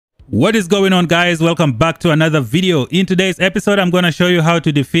What is going on, guys? Welcome back to another video. In today's episode, I'm going to show you how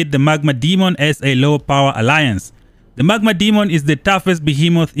to defeat the Magma Demon as a low power alliance. The Magma Demon is the toughest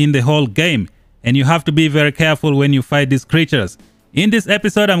behemoth in the whole game, and you have to be very careful when you fight these creatures. In this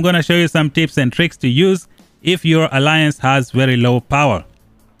episode, I'm going to show you some tips and tricks to use if your alliance has very low power.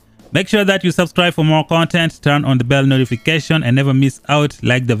 Make sure that you subscribe for more content, turn on the bell notification and never miss out.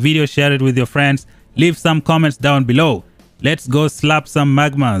 Like the video, share it with your friends, leave some comments down below. Let's go slap some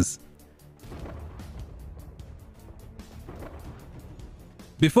magmas.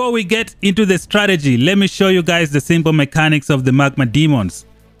 Before we get into the strategy, let me show you guys the simple mechanics of the Magma Demons.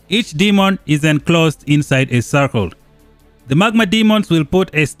 Each demon is enclosed inside a circle. The Magma Demons will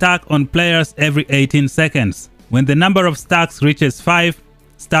put a stack on players every 18 seconds. When the number of stacks reaches 5,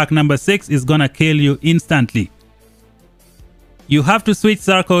 stack number 6 is gonna kill you instantly. You have to switch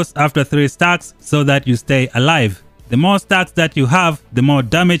circles after 3 stacks so that you stay alive. The more stacks that you have, the more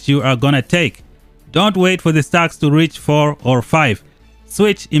damage you are gonna take. Don't wait for the stacks to reach 4 or 5.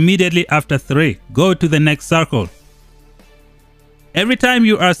 Switch immediately after 3. Go to the next circle. Every time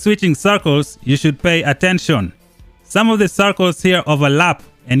you are switching circles, you should pay attention. Some of the circles here overlap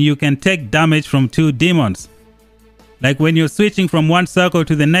and you can take damage from 2 demons. Like when you're switching from one circle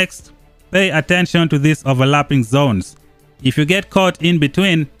to the next, pay attention to these overlapping zones. If you get caught in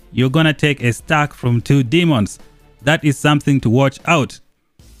between, you're gonna take a stack from 2 demons. That is something to watch out.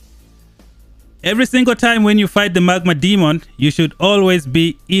 Every single time when you fight the Magma Demon, you should always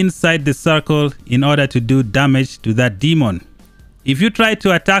be inside the circle in order to do damage to that demon. If you try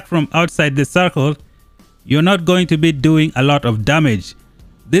to attack from outside the circle, you're not going to be doing a lot of damage.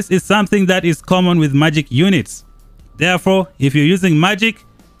 This is something that is common with magic units. Therefore, if you're using magic,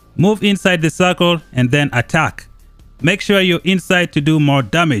 move inside the circle and then attack. Make sure you're inside to do more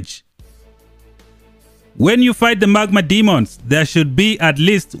damage. When you fight the Magma Demons, there should be at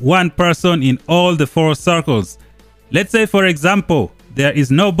least one person in all the 4 circles. Let's say, for example, there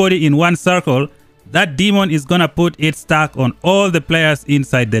is nobody in one circle. That demon is gonna put its stack on all the players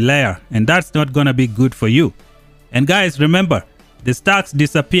inside the layer, and that's not gonna be good for you. And guys, remember, the stacks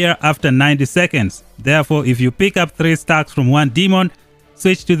disappear after 90 seconds. Therefore, if you pick up 3 stacks from one demon,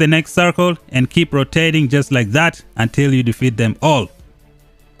 switch to the next circle and keep rotating just like that until you defeat them all.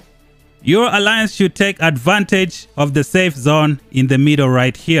 Your alliance should take advantage of the safe zone in the middle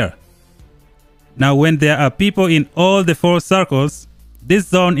right here. Now, when there are people in all the 4 circles, this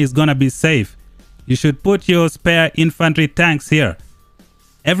zone is gonna be safe. You should put your spare infantry tanks here.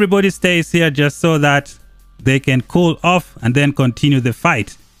 Everybody stays here just so that they can cool off and then continue the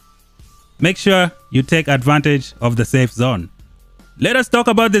fight. Make sure you take advantage of the safe zone. Let us talk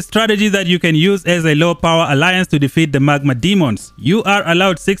about the strategy that you can use as a low power alliance to defeat the Magma Demons. You are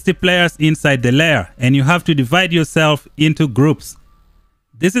allowed 60 players inside the lair and you have to divide yourself into groups.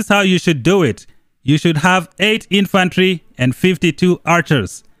 This is how you should do it. You should have 8 infantry and 52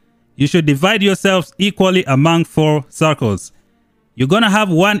 archers. You should divide yourselves equally among 4 circles. You're gonna have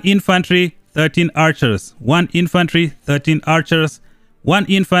 1 infantry, 13 archers, 1 infantry, 13 archers, 1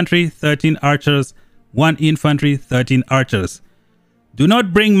 infantry, 13 archers, 1 infantry, 13 archers. Do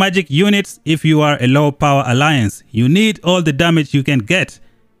not bring magic units if you are a low power alliance. You need all the damage you can get.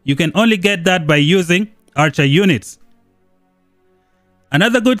 You can only get that by using archer units.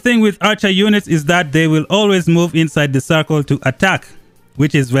 Another good thing with archer units is that they will always move inside the circle to attack,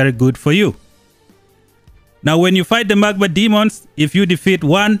 which is very good for you. Now, when you fight the Magma Demons, if you defeat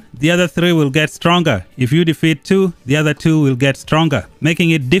 1, the other 3 will get stronger. If you defeat 2, the other 2 will get stronger,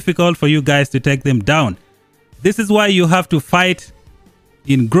 making it difficult for you guys to take them down. This is why you have to fight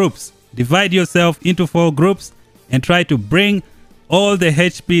in groups. Divide yourself into 4 groups and try to bring all the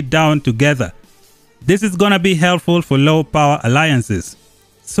HP down together. This is gonna be helpful for low power alliances.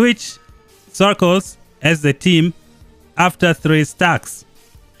 Switch circles as the team after 3 stacks.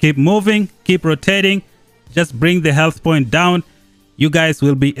 Keep moving, keep rotating, just bring the health point down. You guys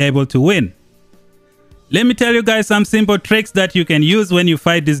will be able to win. Let me tell you guys some simple tricks that you can use when you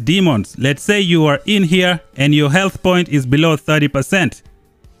fight these demons. Let's say you are in here and your health point is below 30%.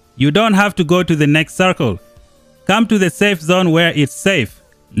 You don't have to go to the next circle. Come to the safe zone where it's safe.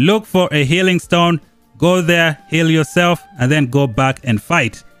 Look for a healing stone, go there, heal yourself, and then go back and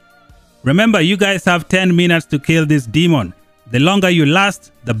fight. Remember, you guys have 10 minutes to kill this demon. The longer you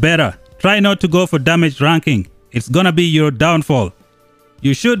last, the better. Try not to go for damage ranking. It's gonna be your downfall.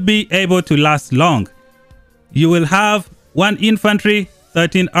 You should be able to last long. You will have 1 infantry,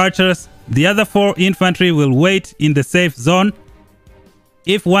 13 archers. The other 4 infantry will wait in the safe zone.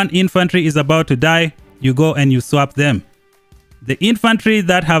 If 1 infantry is about to die, you go and you swap them. The infantry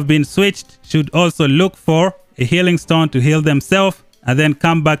that have been switched should also look for a healing stone to heal themselves and then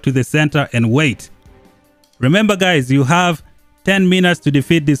come back to the center and wait. Remember guys, you have 10 minutes to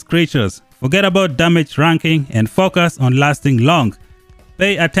defeat these creatures. Forget about damage ranking and focus on lasting long.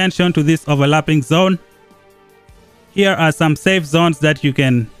 Pay attention to this overlapping zone. Here are some safe zones that you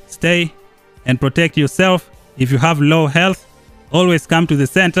can stay and protect yourself. If you have low health, always come to the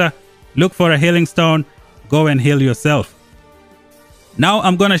center, look for a healing stone, go and heal yourself. Now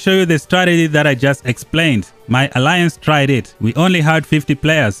I'm gonna show you the strategy that I just explained. My alliance tried it. We only had 50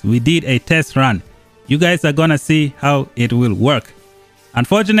 players. We did a test run. You guys are gonna see how it will work.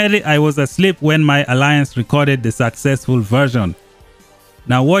 Unfortunately, I was asleep when my alliance recorded the successful version.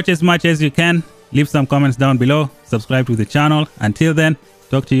 Now watch as much as you can. Leave some comments down below. Subscribe to the channel. Until then,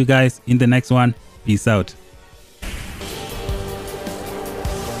 talk to you guys in the next one. Peace out.